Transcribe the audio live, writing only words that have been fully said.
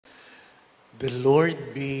The Lord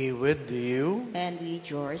be with you. And with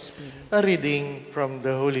your spirit. A reading from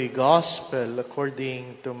the Holy Gospel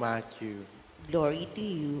according to Matthew. Glory to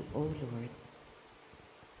you, O Lord.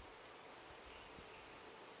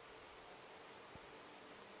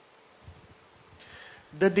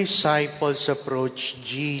 The disciples approached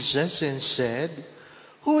Jesus and said,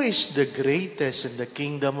 "Who is the greatest in the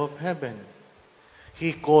kingdom of heaven?"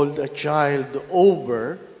 He called a child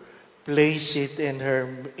over, placed it in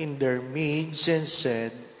their midst, and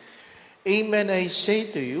said, "Amen, I say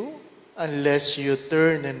to you, unless you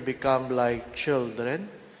turn and become like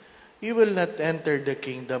children, you will not enter the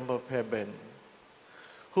kingdom of heaven.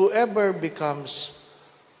 Whoever becomes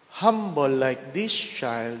humble like this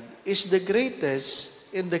child is the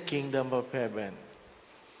greatest in the kingdom of heaven.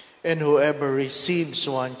 And whoever receives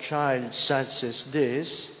one child such as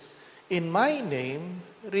this, in my name,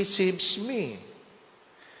 receives me.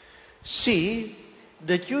 See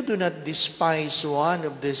that you do not despise one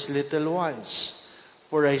of these little ones,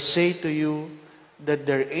 for I say to you that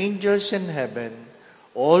their angels in heaven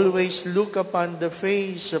always look upon the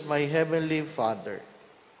face of my heavenly Father.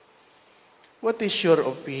 What is your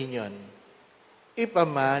opinion? If a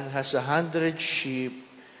man has 100 sheep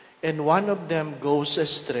and one of them goes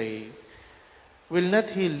astray, will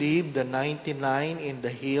not he leave the 99 in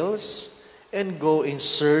the hills and go in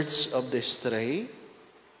search of the stray?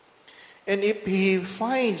 And if he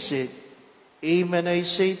finds it, amen, I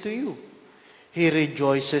say to you, he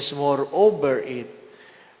rejoices more over it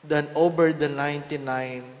than over the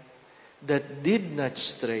 99 that did not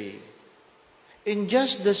stray. In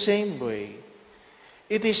just the same way,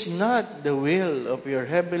 it is not the will of your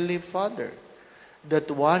heavenly Father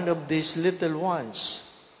that one of these little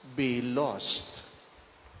ones be lost."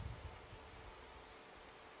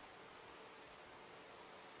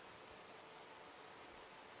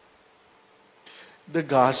 The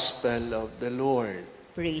Gospel of the Lord.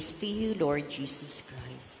 Praise to you, Lord Jesus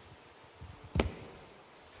Christ.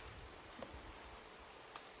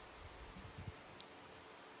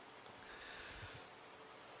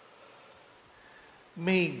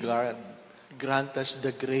 May God grant us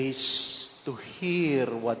the grace to hear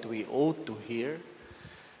what we ought to hear,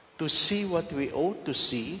 to see what we ought to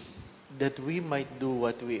see, that we might do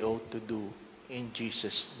what we ought to do. In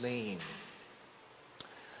Jesus' name.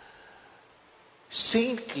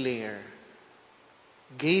 Saint Clare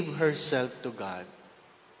gave herself to God,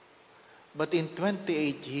 but in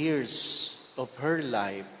 28 years of her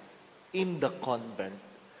life in the convent,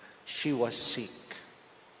 she was sick.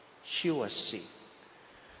 She was sick.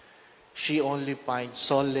 She only finds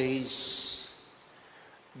solace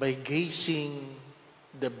by gazing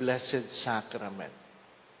the Blessed Sacrament.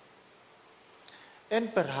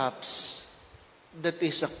 And perhaps that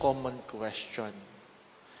is a common question.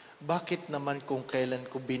 Bakit naman kung kailan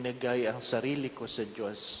ko binigay ang sarili ko sa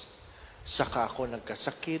Diyos, saka ako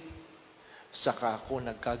nagkasakit, saka ako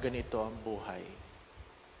nagkaganito ang buhay?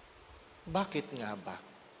 Bakit nga ba?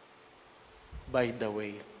 By the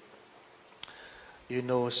way, you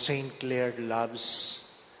know, Saint Clare loves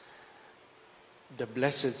the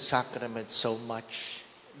Blessed Sacrament so much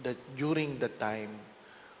that during the time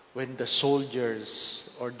when the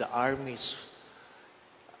soldiers or the armies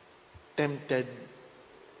tempted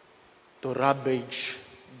to ravage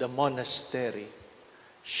the monastery,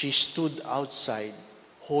 she stood outside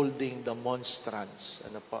holding the monstrance.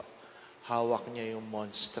 Ano po? Hawak niya yung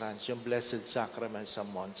monstrance, yung Blessed Sacrament sa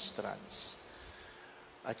monstrance.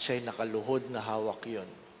 At siya'y nakaluhod na hawak yun.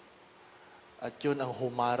 At yun ang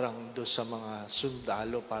humarang do sa mga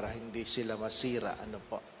sundalo para hindi sila masira. Ano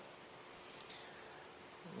po?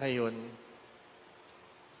 Ngayon,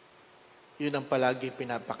 yun ang palagi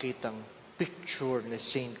pinapakitang picture ni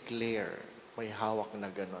Saint Clare. May hawak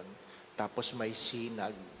na ganon. Tapos may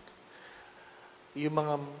sinag. Yung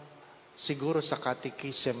mga, siguro sa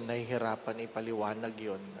catechism, nahihirapan ipaliwanag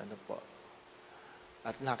yun. Ano po?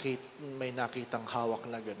 At may nakitang hawak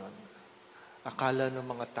na ganon. Akala ng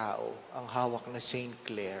mga tao, ang hawak na Saint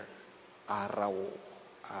Clare, araw.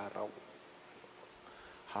 Araw.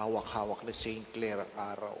 Hawak-hawak na Saint Clare ang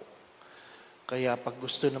araw. Kaya pag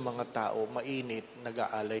gusto ng mga tao, mainit,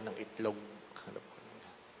 nag-aalay ng itlog. Ano po?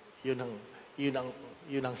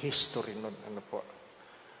 Yun ang history nun. Ano po?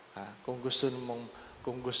 Kung gusto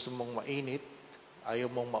mong mainit, ayaw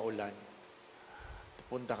mong maulan,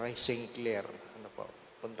 punta kay Saint Clare. Ano po?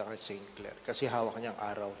 Punta kay Saint Clare. Kasi hawak niya ang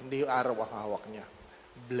araw. Hindi yung araw ang hawak niya.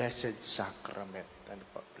 Blessed Sacrament. Ano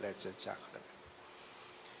po? Blessed Sacrament.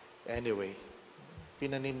 Anyway,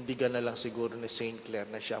 pinanindigan na lang siguro ni Saint Clare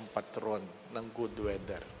na siya ang patron ng good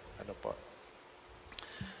weather. Ano po?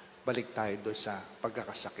 Balik tayo doon sa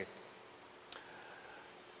pagkakasakit.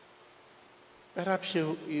 Perhaps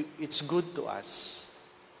it's good to us,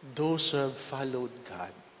 those who have followed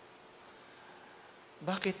God.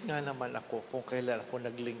 Bakit nga naman ako, kung kailan ako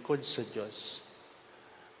naglingkod sa Diyos,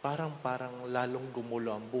 parang lalong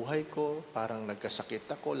gumulo ang buhay ko, parang nagkasakit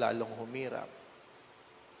ako, lalong humirap.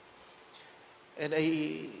 And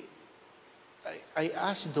I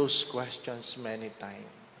ask those questions many times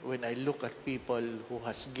when I look at people who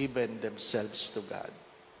has given themselves to God.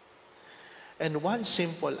 And one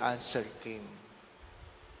simple answer came.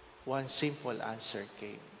 One simple answer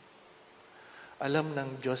came. Alam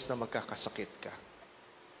ng Diyos na magkakasakit ka.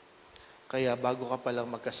 Kaya bago ka palang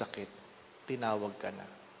magkasakit, tinawag ka na.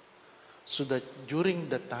 So that during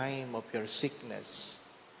the time of your sickness,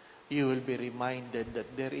 you will be reminded that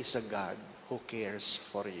there is a God who cares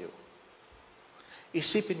for you.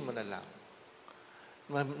 Isipin mo na lang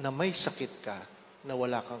na may sakit ka na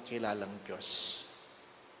wala kang kilalang Diyos.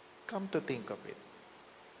 Come to think of it.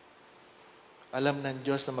 Alam ng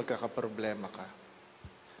Diyos na magkakaproblema ka.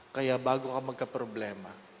 Kaya bago ka magkaproblema,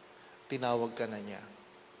 tinawag ka na niya.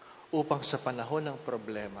 Upang sa panahon ng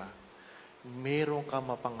problema, meron ka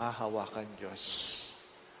mapanghahawakan Diyos.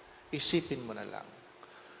 Isipin mo na lang,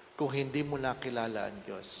 kung hindi mo nakilala ang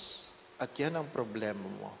Diyos, at yan ang problema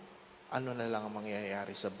mo, ano na lang ang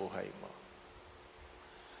mangyayari sa buhay mo.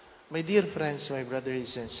 My dear friends, my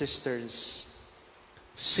brothers and sisters,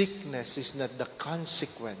 sickness is not the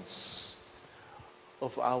consequence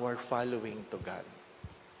of our following to God.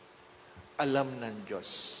 Alam ng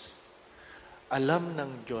Diyos. Alam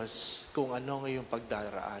ng Diyos kung ano ngayong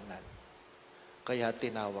pagdaraanan. Kaya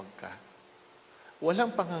tinawag ka.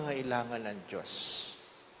 Walang pangangailangan ng Diyos.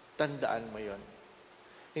 Tandaan mo yon.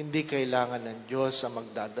 Hindi kailangan ng Diyos ang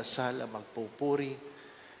magdadasal, ang magpupuri.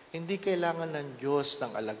 Hindi kailangan ng Diyos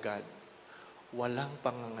ng alagad. Walang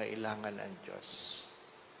pangangailangan ng Diyos.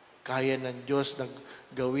 Kaya ng Diyos na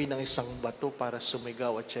gawin ng isang bato para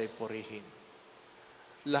sumigaw at siya'y purihin.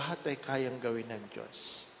 Lahat ay kayang gawin ng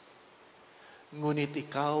Diyos. Ngunit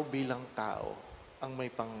ikaw bilang tao ang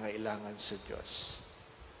may pangangailangan sa Diyos.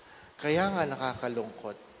 Kaya nga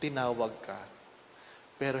nakakalungkot, tinawag ka,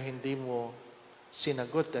 pero hindi mo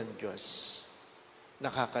sinagot ang Diyos.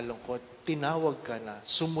 Nakakalungkot, tinawag ka na,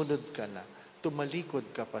 sumunod ka na,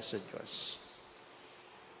 tumalikod ka pa sa Diyos.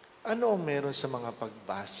 Ano ang meron sa mga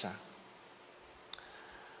pagbasa?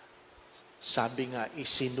 Sabi nga,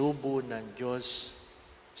 isinubo ng Diyos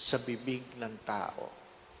sa bibig ng tao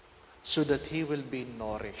so that he will be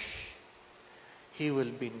nourished. He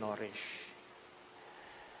will be nourished.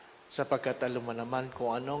 Sapagkat alam mo naman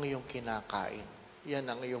kung anong iyong kinakain, yan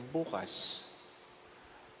ang iyong bukas.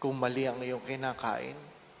 Kung mali ang iyong kinakain,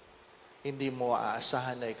 hindi mo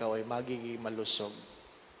aasahan na ikaw ay magiging malusog.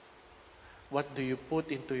 What do you put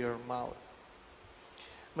into your mouth?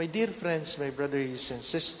 My dear friends, my brothers and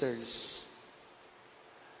sisters,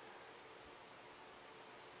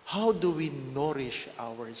 how do we nourish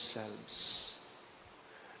ourselves?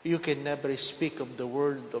 You can never speak of the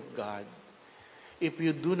Word of God if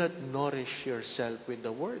you do not nourish yourself with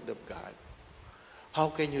the Word of God.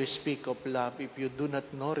 How can you speak of love if you do not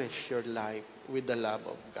nourish your life with the love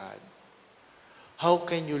of God? How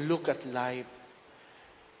can you look at life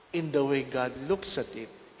in the way God looks at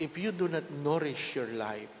it if you do not nourish your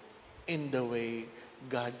life in the way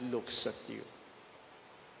God looks at you?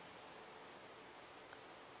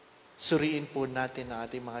 Suriin po natin ang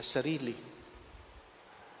ating mga sarili.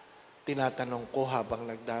 Tinatanong ko habang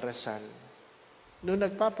nagdarasal, noong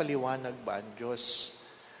nagpapaliwanag ba ang Diyos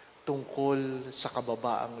tungkol sa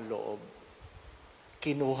kababaang loob?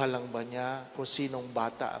 Kinuha lang ba niya kung sinong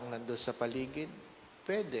bata ang nandoon sa paligid?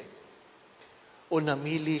 Pwede. O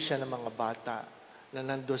namili siya ng mga bata na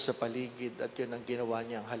nandoon sa paligid at yun ang ginawa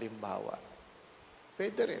niyang halimbawa?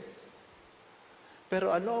 Pwede rin. Pero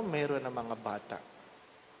ano ang meron ng mga bata?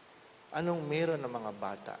 Anong meron ng mga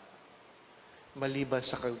bata? Maliban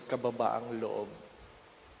sa kababaang loob.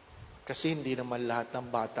 Kasi hindi naman lahat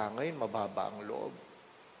ng bata ngayon mababa ang loob.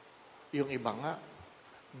 Yung iba nga,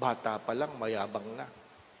 bata pa lang, mayabang na.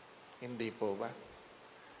 Hindi po ba?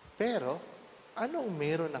 Pero, anong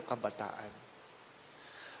meron ng kabataan?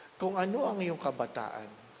 Kung ano ang iyong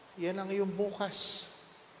kabataan, yan ang iyong bukas.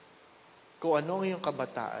 Kung ano ang iyong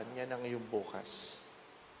kabataan, yan ang iyong bukas.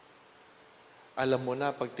 Alam mo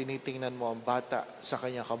na, pag tinitingnan mo ang bata sa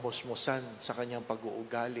kanyang kamusmusan, sa kanyang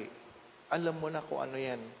pag-uugali, alam mo na kung ano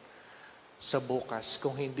yan sa bukas,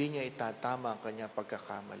 kung hindi niya itatama ang kanyang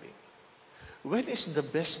pagkakamali. When is the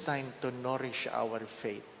best time to nourish our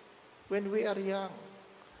faith? When we are young.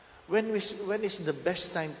 When is the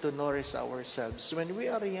best time to nourish ourselves? When we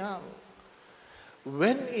are young.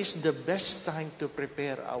 When is the best time to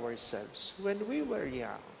prepare ourselves? When we were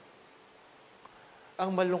young.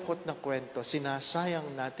 Ang malungkot na kwento,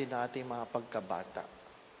 sinasayang natin ang ating mga pagkabata.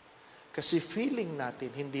 Kasi feeling natin,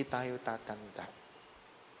 hindi tayo tatanda.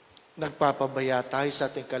 Nagpapabaya tayo sa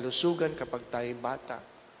ating kalusugan kapag tayo bata.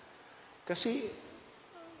 Kasi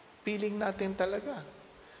feeling natin talaga,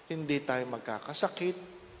 hindi tayo magkakasakit,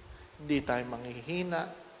 hindi tayo manghihina.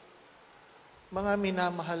 Mga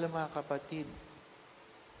minamahal na mga kapatid,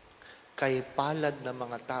 kay palad na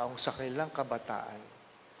mga taong sa kanilang kabataan,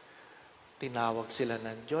 tinawag sila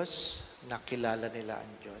ng Diyos, nakilala nila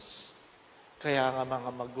ang Diyos. Kaya nga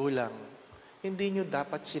mga magulang, hindi nyo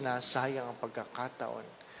dapat sinasayang ang pagkakataon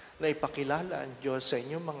na ipakilala ang Diyos sa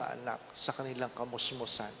inyong mga anak sa kanilang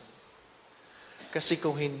kamusmusan. Kasi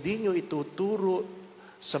kung hindi nyo ituturo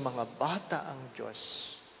sa mga bata ang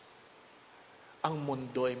Diyos, ang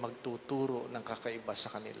mundo ay magtuturo ng kakaiba sa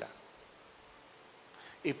kanila.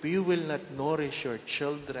 If you will not nourish your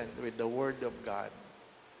children with the Word of God,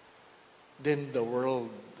 then the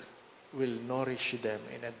world will nourish them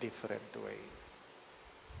in a different way.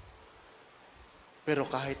 Pero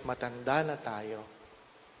kahit matanda na tayo,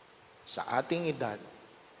 sa ating edad,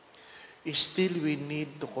 still we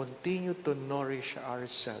need to continue to nourish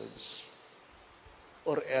ourselves,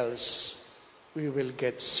 or else we will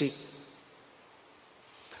get sick.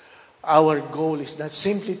 Our goal is not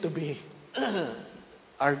simply to be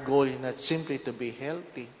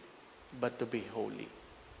healthy, but to be holy.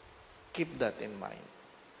 Keep that in mind.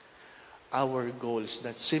 Our goal is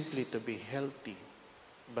not simply to be healthy,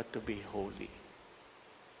 but to be holy.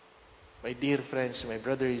 My dear friends, my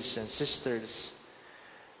brothers and sisters,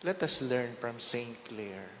 let us learn from Saint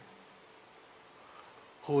Clare,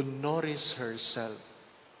 who nourished herself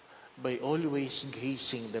by always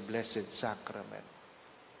gazing the Blessed Sacrament.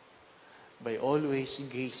 By always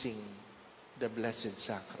gazing the Blessed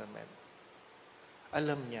Sacrament.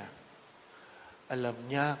 Alam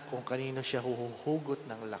niya kung kanino siya huhugot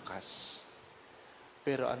ng lakas.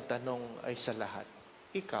 Pero ang tanong ay sa lahat,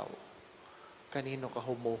 ikaw, kanino ka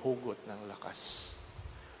humuhugot ng lakas?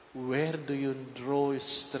 Where do you draw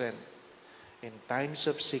strength in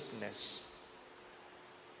times of sickness?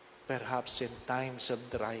 Perhaps in times of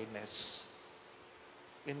dryness?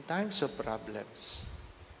 In times of problems?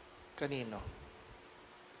 Kanino?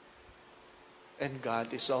 And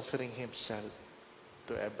God is offering Himself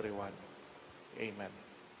to everyone. Amen.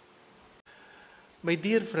 My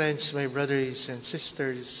dear friends, my brothers and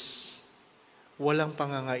sisters, walang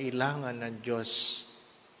pangangailangan ng Diyos.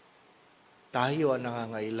 Tayo ang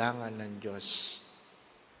nangangailangan ng Diyos.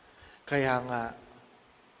 Kaya nga,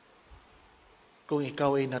 kung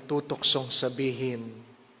ikaw ay natutuksong sabihin,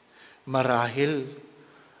 marahil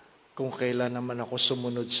kung kailan naman ako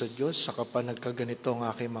sumunod sa Diyos, saka pa nagkaganito ang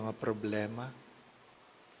aking mga problema,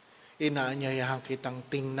 inaanyayahan kitang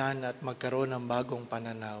tingnan at magkaroon ng bagong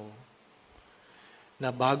pananaw. Na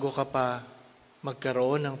bago ka pa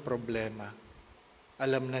magkaroon ng problema,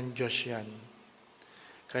 alam ng Diyos yan.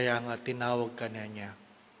 Kaya nga tinawag ka na niya.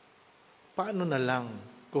 Paano na lang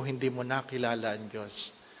kung hindi mo nakilala ang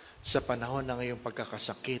Diyos sa panahon ng iyong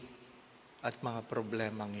pagkakasakit at mga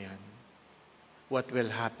problemang yan? What will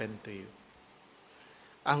happen to you?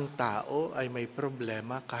 Ang tao ay may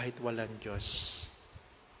problema kahit walang Diyos.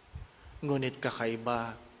 Ngunit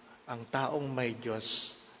kakaiba ang taong may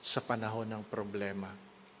Diyos sa panahon ng problema.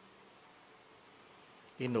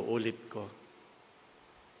 Inuulit ko,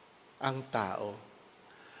 ang tao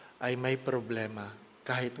ay may problema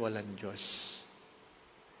kahit walang Diyos.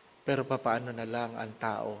 Pero papaano na lang ang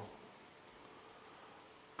tao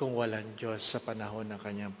kung walang Diyos sa panahon ng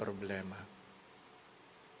kanyang problema?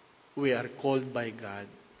 We are called by God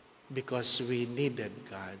because we needed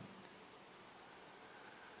God.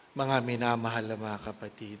 Mga minamahal na mga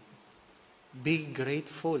kapatid, be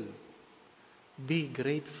grateful. Be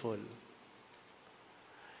grateful.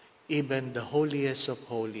 Even the holiest of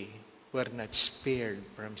holy were not spared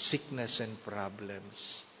from sickness and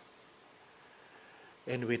problems.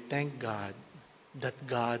 And we thank God that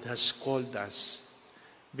God has called us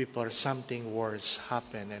before something worse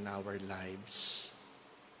happened in our lives.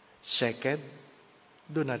 Second,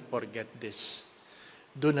 do not forget this.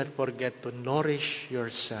 Do not forget to nourish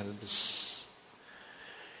yourselves.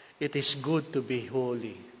 It is good to be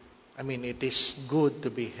holy. It is good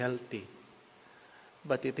to be healthy.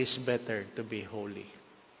 But it is better to be holy.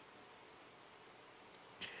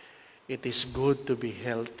 It is good to be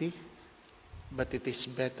healthy, but it is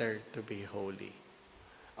better to be holy.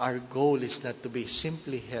 Our goal is not to be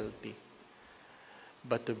simply healthy,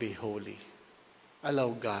 but to be holy. Allow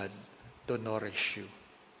God to nourish you.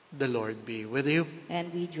 The Lord be with you.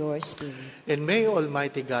 And with your spirit. And may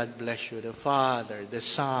Almighty God bless you, the Father, the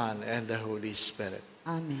Son, and the Holy Spirit.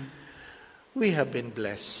 Amen. we have been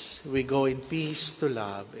blessed. We go in peace to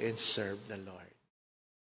love and serve the Lord.